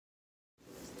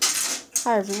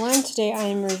Hi everyone, today I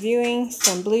am reviewing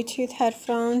some Bluetooth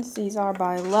headphones. These are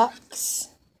by LUX.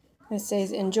 It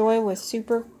says enjoy with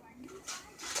super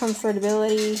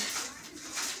comfortability.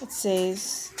 It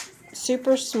says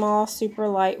super small, super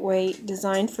lightweight,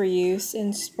 designed for use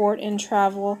in sport and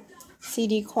travel,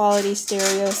 CD quality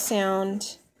stereo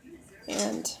sound.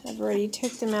 And I've already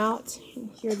took them out. And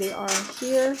here they are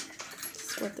here.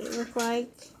 This is what they look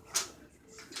like.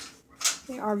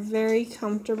 They are very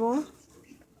comfortable.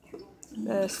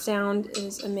 The sound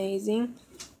is amazing.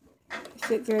 They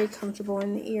fit very comfortable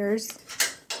in the ears.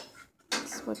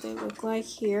 This is what they look like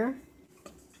here.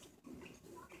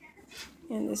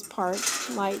 And this part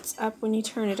lights up when you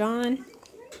turn it on.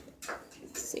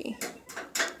 Let's see.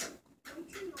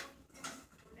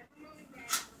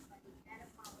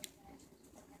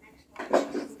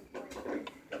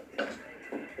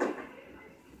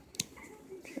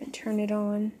 Turn it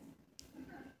on.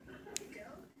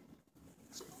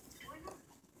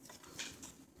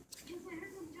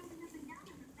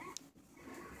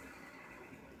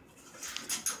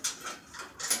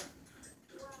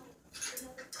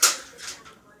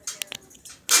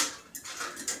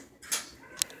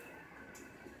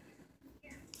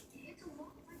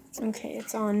 Okay,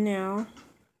 it's on now.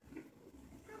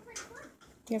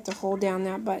 You have to hold down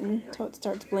that button until it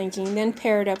starts blinking, then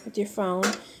pair it up with your phone,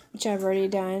 which I've already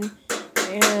done,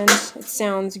 and it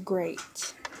sounds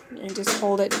great. And just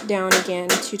hold it down again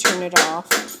to turn it off.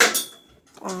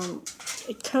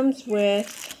 It comes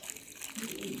with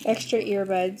extra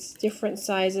earbuds, different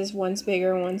sizes, one's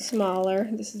bigger, one's smaller.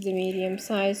 This is the medium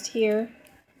sized here.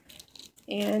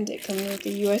 And it comes with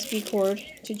a USB cord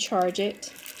to charge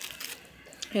it.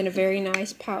 And a very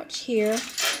nice pouch here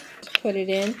to put it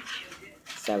in,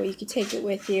 so you can take it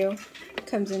with you. It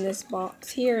comes in this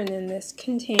box here and then this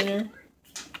container.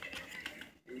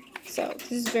 So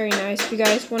this is very nice. If you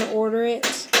guys want to order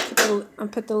it, I'll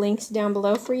put the links down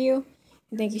below for you.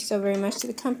 And thank you so very much to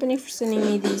the company for sending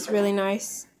me these really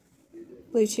nice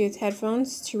Bluetooth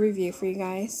headphones to review for you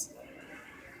guys.